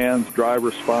the fans,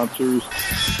 drivers, sponsors,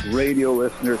 radio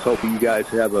listeners, hoping you guys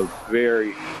have a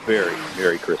very, very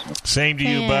Merry Christmas. Same to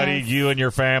you, buddy, you and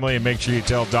your family, and make sure you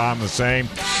tell Dom the same.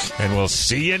 And we'll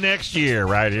see you next year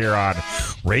right here on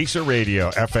Racer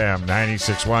Radio, FM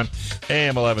 96.1,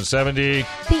 AM 1170.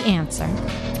 The Answer.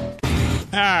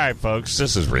 All right, folks,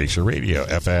 this is Racer Radio,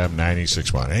 FM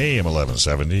 96.1, AM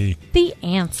 1170. The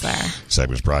Answer.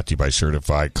 Segment's brought to you by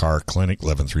Certified Car Clinic,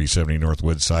 11370 North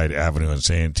Woodside Avenue in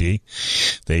Santee.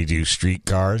 They do street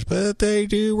cars, but they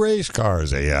do race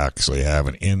cars. They actually have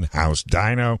an in-house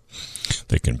dyno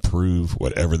that can prove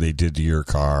whatever they did to your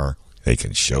car, they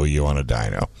can show you on a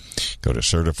dyno. Go to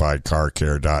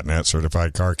CertifiedCarCare.net,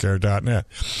 CertifiedCarCare.net.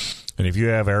 And if you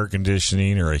have air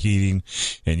conditioning or a heating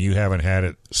and you haven't had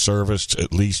it serviced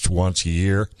at least once a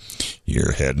year,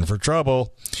 you're heading for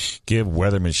trouble. Give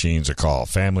Weather Machines a call.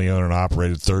 Family owned and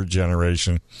operated, third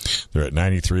generation. They're at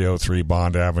 9303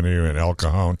 Bond Avenue in El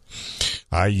Cajon.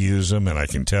 I use them, and I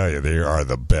can tell you they are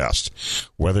the best.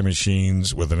 Weather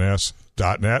Machines with an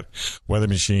S.net. Weather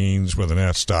Machines with an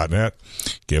S.net.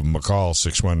 Give them a call,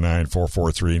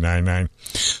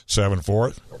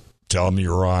 619-443-9974. Tell them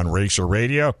you're on Racer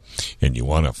Radio and you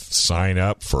want to sign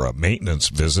up for a maintenance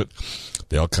visit.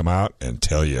 They'll come out and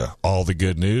tell you all the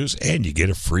good news, and you get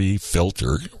a free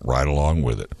filter right along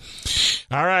with it.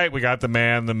 All right, we got the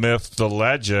man, the myth, the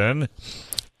legend,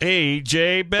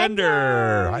 A.J.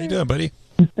 Bender. How you doing, buddy?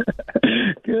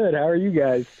 Good. How are you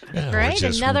guys? Yeah, Great.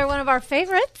 Another one of our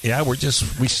favorites. Yeah, we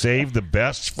saved the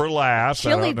best for last.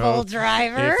 Chili Bowl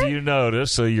driver. If you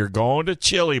notice, so you're going to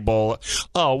Chili Bowl.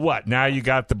 Oh, what? Now you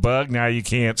got the bug? Now you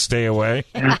can't stay away?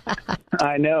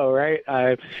 I know, right?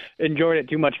 I enjoyed it.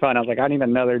 Too much fun. I was like, I need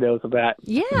another dose of that.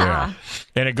 Yeah.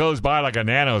 And it goes by like a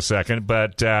nanosecond,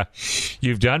 but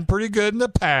you've done pretty good in the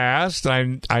past.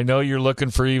 I know you're looking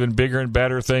for even bigger and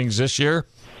better things this year.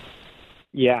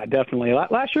 Yeah, definitely.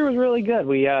 Last year was really good.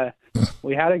 We had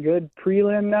a good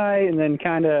prelim night, and then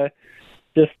kind of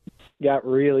just got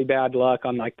really bad luck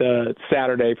on like the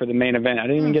Saturday for the main event. I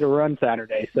didn't even get a run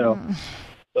Saturday, so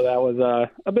that was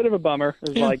a bit of a bummer. It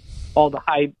was like all the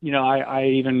hype. You know, I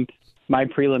even my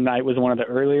prelim night was one of the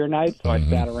earlier nights, so I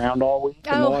sat around all week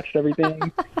and watched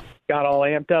everything. Got all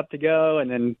amped up to go, and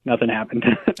then nothing happened.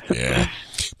 Yeah.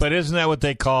 But isn't that what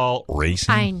they call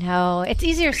racing? I know. It's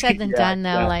easier said than done,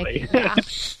 though. Exactly.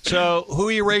 So, who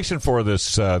are you racing for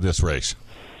this race?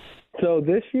 So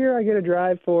this year I get a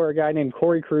drive for a guy named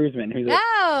Corey Cruzman, who's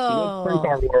Sprint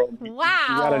Car World. Wow.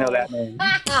 You got to know that name.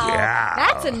 Wow. Yeah.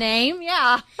 That's a name,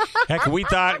 yeah. Heck, we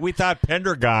thought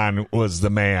Pendragon was the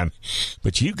man,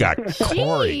 but you got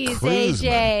Corey Cruzman.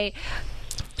 AJ.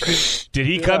 Did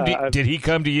he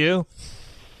come to you?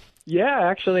 Yeah,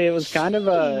 actually, it was kind of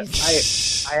I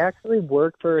actually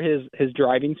worked for his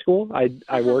driving school. I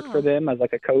worked for them as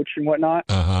like a coach and whatnot.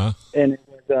 Uh-huh. And it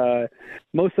was,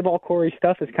 most of all Corey's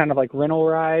stuff is kind of like rental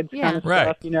rides kind of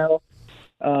stuff, you know.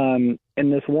 And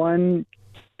this one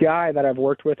guy that I've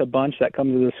worked with a bunch that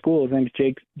comes to the school, his name's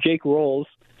Jake Rolls.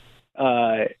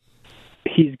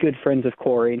 He's good friends of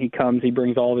Corey, and he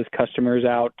brings all of his customers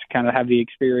out to kind of have the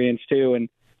experience too. And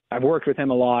I've worked with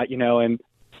him a lot, you know, and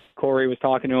Corey was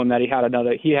talking to him that he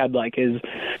had like his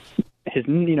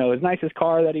you know, his nicest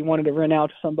car that he wanted to rent out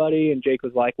to somebody, and Jake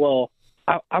was like, well,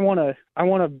 I want to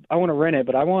rent it,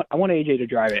 but I want AJ to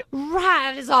drive it.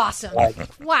 That is awesome.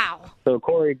 Wow. So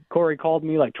Corey called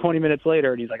me like 20 minutes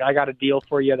later, and he's like, I got a deal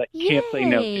for you that you can't say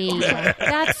no to.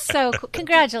 That's so cool.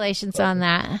 Congratulations on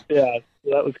that. Yeah,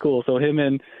 that was cool. So him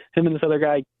and this other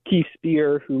guy, Keith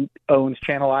Spear, who owns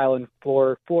Channel Island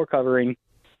floor covering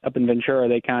up in Ventura,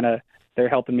 they're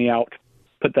helping me out,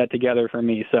 put that together for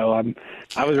me. So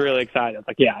I was really excited.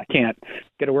 Like, yeah, I can't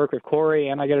get to work with Corey,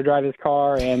 and I get to drive his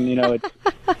car, and you know, it's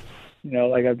you know,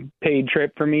 like a paid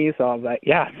trip for me. So I was like,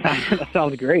 yeah, that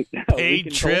sounds great.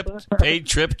 Paid trip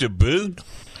to boot.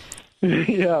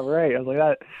 Yeah, right. I was like,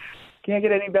 that can't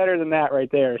get any better than that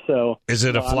right there. So is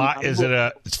it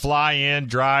fly in,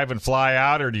 drive, and fly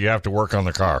out, or do you have to work on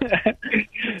the car?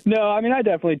 No, I mean, I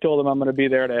definitely told him I'm going to be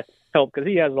there to help, because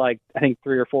he has like I think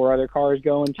 3 or 4 other cars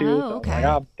going too. Oh, okay. So like,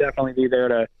 I'll definitely be there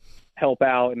to help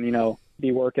out and, you know,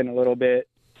 be working a little bit,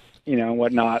 you know, and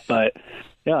whatnot. But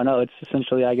yeah, no, it's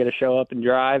essentially I get to show up and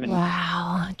drive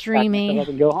and dreamy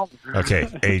and go home. Okay,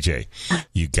 AJ,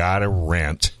 you got to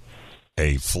rent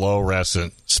a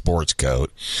fluorescent sports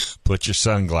coat, put your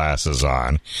sunglasses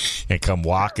on, and come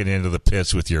walking into the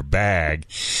pits with your bag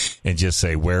and just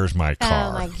say, "Where's my car?"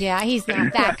 Oh my God, he's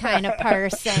not that kind of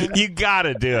person. You got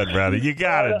to do it, brother. You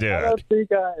got to do it.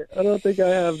 I don't think I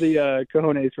have the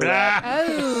cojones for that.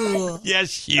 Oh,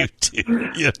 yes, you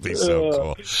do. You'd be so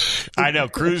cool. I know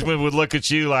Cruzman would look at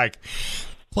you like,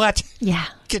 "What? Yeah,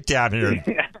 get down here and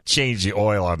change the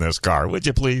oil on this car, would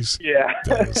you please? Yeah.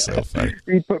 That is so funny.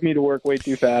 He put me to work way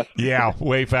too fast. Yeah,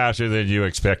 way faster than you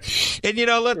expect. And,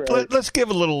 let's give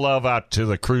a little love out to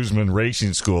the Cruiseman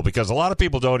Racing School, because a lot of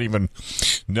people don't even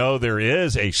know there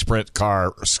is a sprint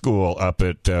car school up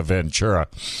at Ventura.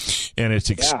 And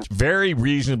it's very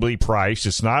reasonably priced.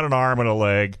 It's not an arm and a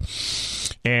leg.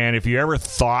 And if you ever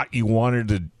thought you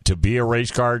wanted to be a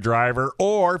race car driver,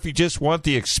 or if you just want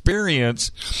the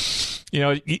experience,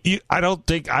 I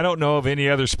don't know of any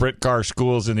other sprint car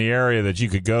schools in the area that you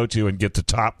could go to and get the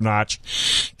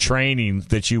top-notch training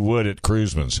that you would at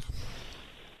Cruiseman's.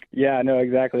 Yeah, no,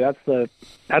 exactly. That's the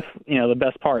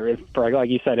best part. For, like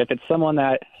you said, if it's someone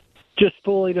that just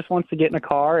fully just wants to get in a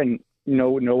car and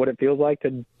know what it feels like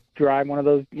to drive one of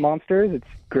those monsters, it's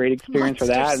great experience for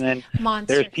that. And then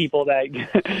there's people that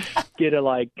get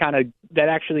to that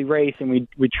actually race, and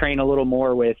we train a little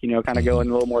more with, kind of go in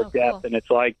a little more depth. Cool. And it's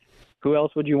like, who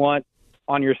else would you want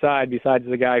on your side besides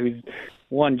the guy who's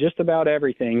won just about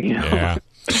everything? Yeah.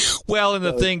 Well, and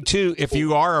the thing, too, if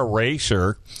you are a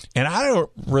racer, and I don't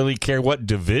really care what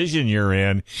division you're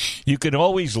in, you can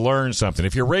always learn something.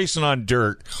 If you're racing on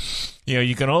dirt,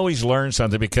 you can always learn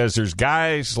something, because there's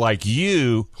guys like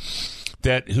you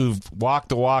who've walked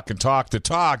the walk and talked the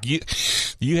talk.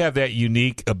 You have that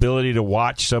unique ability to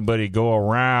watch somebody go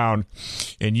around,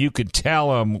 and you can tell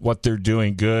them what they're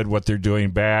doing good, what they're doing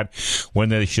bad, when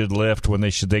they should lift, when they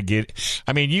get.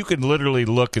 I mean, you can literally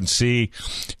look and see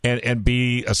and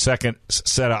be a second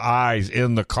set of eyes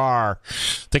in the car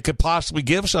that could possibly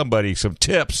give somebody some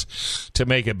tips to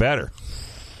make it better.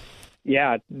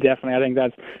 Yeah, definitely. I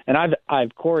think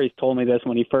and Corey's told me this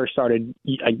when he first started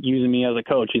using me as a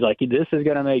coach. He's like, this is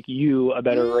going to make you a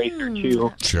better racer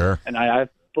too. Sure. And I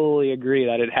fully agree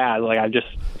that it has. I'm just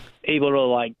able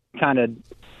to kind of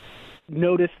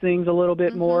notice things a little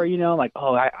bit more, like,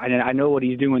 oh, I know what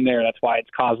he's doing there. That's why it's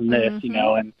causing this,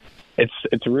 and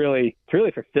it's really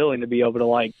fulfilling to be able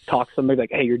to talk to somebody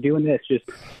like, hey, you're doing this, just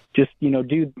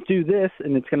do this,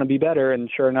 and it's going to be better. And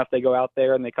sure enough, they go out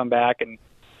there and they come back, and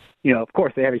of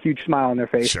course, they have a huge smile on their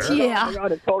face. Sure. Yeah. Oh my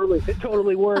God, it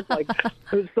totally worked. It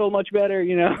was so much better,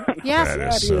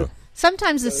 Yes.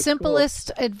 Sometimes the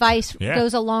simplest advice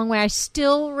goes a long way. I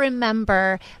still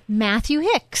remember Matthew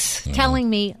Hicks telling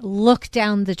me, look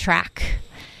down the track.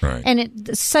 Right. And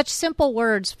it's such simple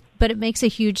words, but it makes a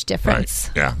huge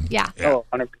difference. Right. Yeah. Oh,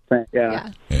 100%.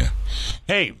 Yeah.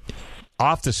 Hey,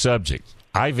 off the subject,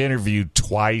 I've interviewed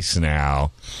twice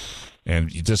now,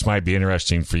 and this might be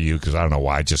interesting for you, because I don't know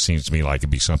why. It just seems to me like it'd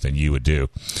be something you would do.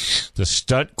 The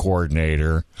stunt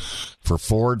coordinator for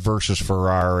Ford versus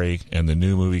Ferrari and the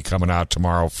new movie coming out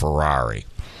tomorrow, Ferrari.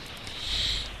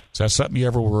 Is that something you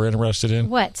ever were interested in?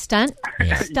 What, stunt?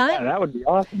 Yeah. Stunt? Yeah, that would be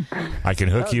awesome. I can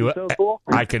hook you up. So cool.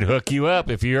 I can hook you up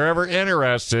if you're ever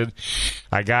interested.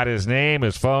 I got his name,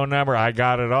 his phone number. I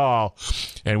got it all,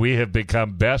 and we have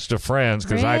become best of friends,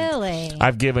 because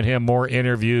I've given him more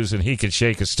interviews than he could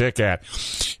shake a stick at.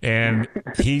 And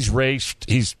he's raced.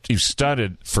 He's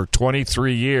stunted for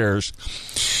 23 years,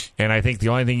 and I think the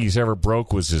only thing he's ever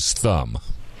broke was his thumb.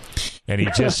 And he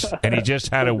just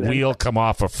had a wheel come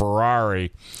off a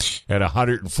Ferrari at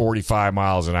 145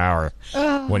 miles an hour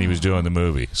when he was doing the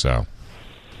movie. So,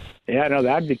 yeah, no,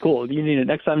 that'd be cool. You need it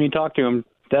next time you talk to him.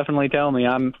 Definitely tell me.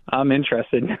 I'm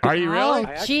interested. Are you really? Oh,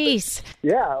 jeez.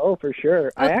 Yeah. Oh, for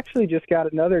sure. I actually just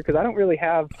got another, because I don't really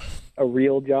have a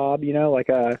real job.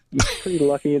 I'm pretty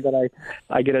lucky that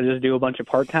I get to just do a bunch of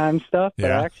part-time stuff.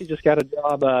 But I actually just got a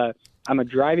job. I'm a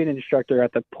driving instructor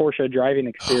at the Porsche Driving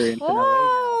Experience in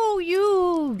LA.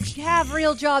 You have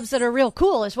real jobs that are real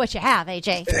cool, is what you have,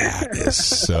 AJ. That is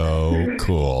so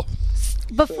cool.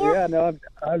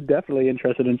 I'm definitely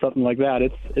interested in something like that.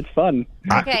 It's fun.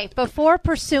 Okay, before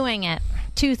pursuing it,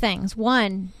 two things.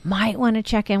 One, might want to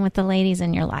check in with the ladies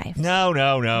in your life. No.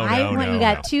 You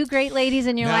got two great ladies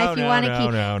in your life. You want to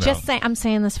keep. Just say, I'm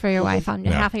saying this for your wife on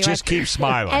behalf of your wife. Just keep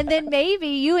smiling. And then maybe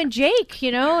you and Jake.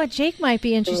 Jake might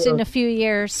be interested in a few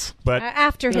years, but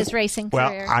after his racing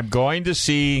career. Well, I'm going to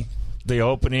see the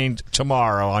opening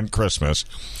tomorrow on Christmas,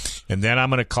 and then I'm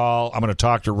going to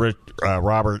talk to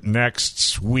Robert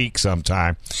next week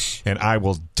sometime, and I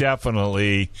will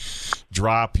definitely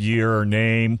drop your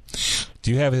name.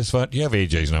 Do you have his phone? Do you have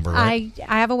AJ's number, right?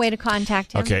 I have a way to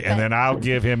contact him. Okay, and then I'll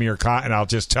give him your and I'll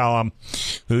just tell him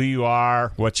who you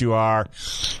are, what you are.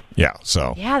 Yeah,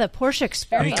 so. Yeah, the Porsche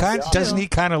Experience. Doesn't he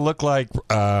kind of look like...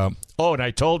 and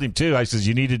I told him, too, I says,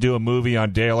 you need to do a movie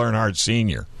on Dale Earnhardt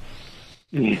Sr.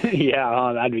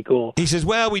 Yeah, that'd be cool. He says,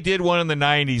 well, we did one in the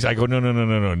 90s. I go, no.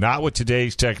 Not with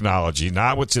today's technology.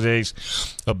 Not with today's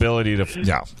ability to...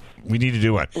 No, we need to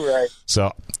do one. Right.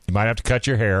 So you might have to cut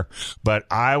your hair, but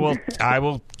I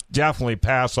will definitely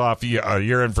pass off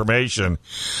your information,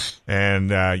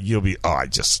 and you'll be...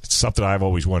 it's something I've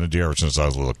always wanted to do ever since I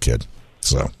was a little kid.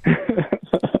 So...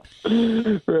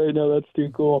 Right, no, that's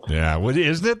too cool. Yeah, well,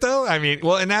 isn't it, though? I mean,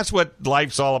 well, and that's what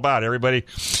life's all about. Everybody,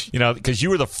 because you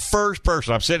were the first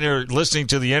person. I'm sitting here listening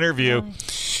to the interview,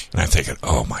 and I'm thinking,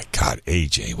 oh, my God,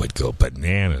 AJ would go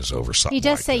bananas over something. He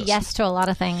does like say this. yes to a lot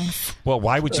of things. Well,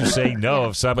 why would you say no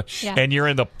if somebody... Yeah. And you're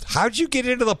in the... How'd you get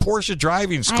into the Porsche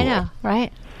driving school? I know,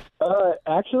 right?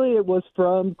 Actually, it was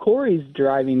from Corey's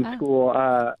driving school.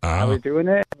 I was doing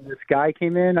it, and this guy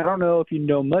came in. I don't know if you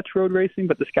know much road racing,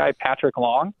 but this guy, Patrick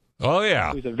Long. Oh,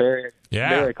 yeah. He's a very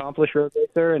accomplished road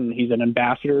racer, and he's an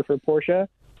ambassador for Porsche.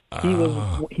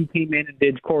 He came in and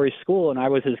did Corey's school, and I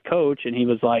was his coach, and he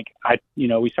was like,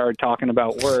 we started talking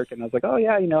about work, and I was like, oh,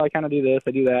 yeah, I kind of do this,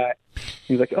 I do that.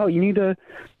 He was like, oh, you need to,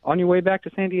 on your way back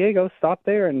to San Diego, stop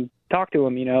there and talk to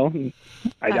him, And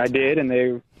I did, and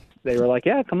they were like,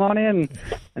 yeah, come on in,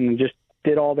 and just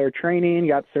did all their training,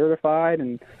 got certified,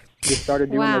 and just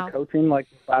started doing their coaching like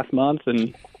last month,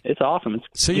 and it's awesome.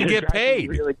 So you get paid.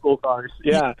 Really cool cars.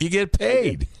 Yeah. You get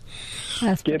paid.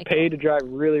 Get paid to drive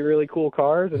really, really cool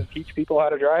cars and teach people how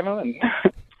to drive them.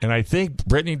 And I think,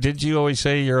 Brittany, did you always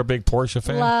say you're a big Porsche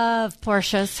fan? Love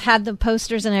Porsches. Had the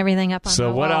posters and everything up on the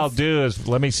walls. So what I'll do is,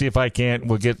 let me see if I can't,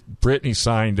 we'll get Brittany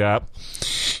signed up,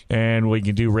 and we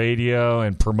can do radio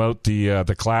and promote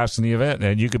the class and the event,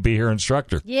 and you could be her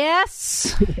instructor.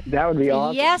 Yes. That would be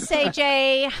awesome. Yes,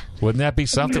 AJ. Wouldn't that be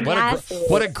something?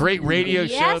 What a great radio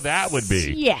show that would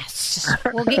be. Yes.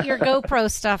 We'll get your GoPro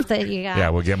stuff that you got.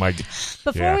 Yeah, we'll get my...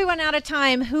 Before we run out of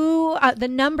time, the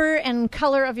number and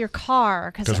color of your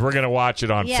car? Because we're going to watch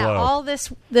it on Flow. Yeah, all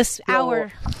this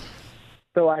hour.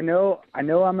 So I know I'm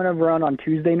going to run on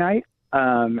Tuesday night.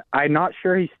 I'm not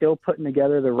sure he's still putting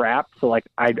together the wrap. So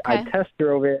I test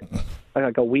drove it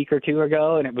like a week or two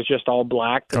ago, and it was just all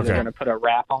black because they're going to put a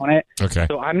wrap on it. Okay.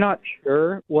 So I'm not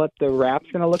sure what the wrap's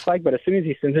going to look like, but as soon as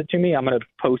he sends it to me, I'm going to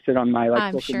post it on my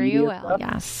I'm social sure media you will. stuff.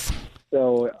 Yes.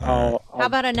 So How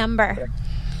about a number?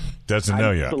 Doesn't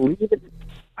know yet.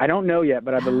 I don't know yet,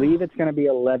 but I believe it's going to be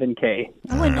 11K.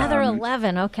 Oh, another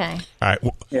 11. Okay. All right.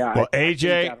 Well,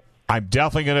 AJ, I'm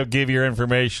definitely going to give your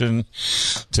information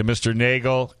to Mr.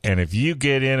 Nagel, and if you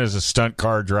get in as a stunt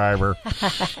car driver,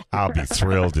 I'll be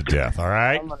thrilled to death. All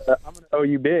right? I'm going to owe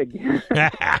you big.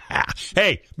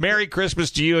 Hey, Merry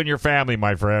Christmas to you and your family,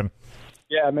 my friend.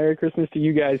 Yeah, Merry Christmas to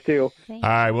you guys, too. All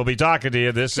right, we'll be talking to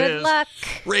you. This is luck.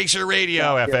 Racer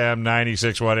Radio, FM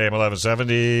 96.1 AM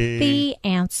 1170. The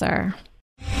Answer.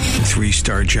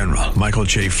 3-star General Michael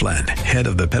J. Flynn, head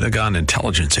of the Pentagon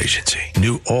Intelligence Agency,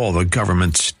 knew all the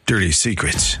government's dirty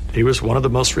secrets. He was one of the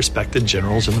most respected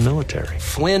generals in the military.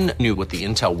 Flynn knew what the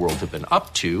intel world had been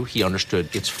up to. He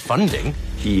understood its funding.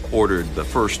 He ordered the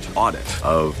first audit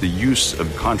of the use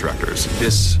of contractors.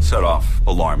 This set off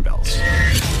alarm bells.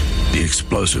 The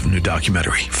explosive new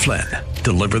documentary, Flynn,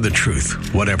 Deliver the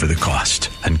Truth, Whatever the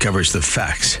Cost, uncovers the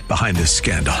facts behind this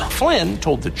scandal. Flynn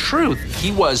told the truth.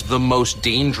 He was the most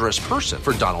dangerous person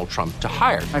for Donald Trump to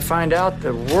hire. I find out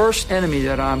the worst enemy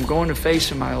that I'm going to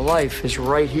face in my life is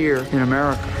right here in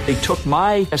America. They took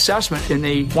my assessment and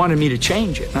they wanted me to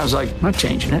change it. And I was like, I'm not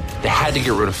changing it. They had to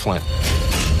get rid of Flynn.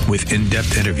 With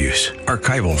in-depth interviews,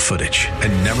 archival footage,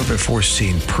 and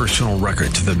never-before-seen personal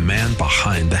records of the man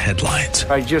behind the headlines.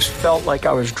 I just felt like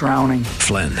I was drowning.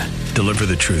 Flynn, Deliver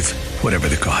the Truth, Whatever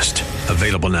the Cost.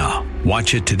 Available now.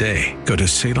 Watch it today. Go to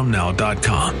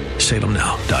salemnow.com.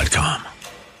 salemnow.com.